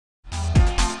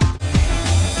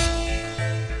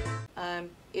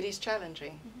it is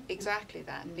challenging. Exactly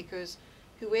that, because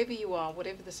whoever you are,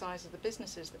 whatever the size of the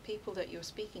business is, the people that you're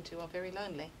speaking to are very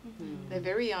lonely. They're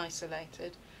very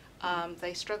isolated.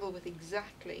 They struggle with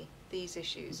exactly these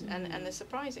issues. And the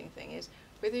surprising thing is,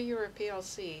 whether you're a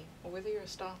PLC or whether you're a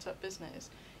startup business,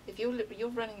 if you're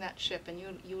running that ship and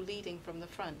you're leading from the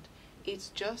front, it's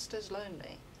just as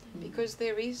lonely, because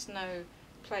there is no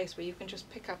place where you can just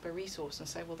pick up a resource and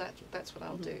say, well, that's what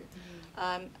I'll do.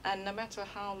 And no matter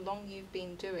how long you've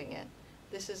been doing it,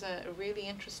 this is a really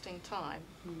interesting time,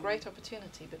 great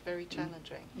opportunity, but very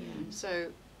challenging. So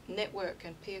network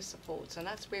and peer supports, and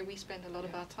that's where we spend a lot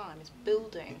of our time, is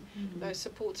building those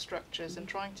support structures and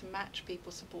trying to match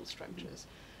people's support structures.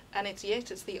 And it's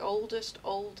the oldest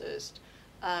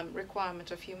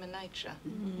requirement of human nature.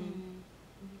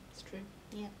 It's true.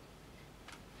 Yeah.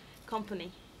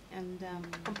 Company and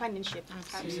companionship.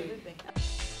 Absolutely.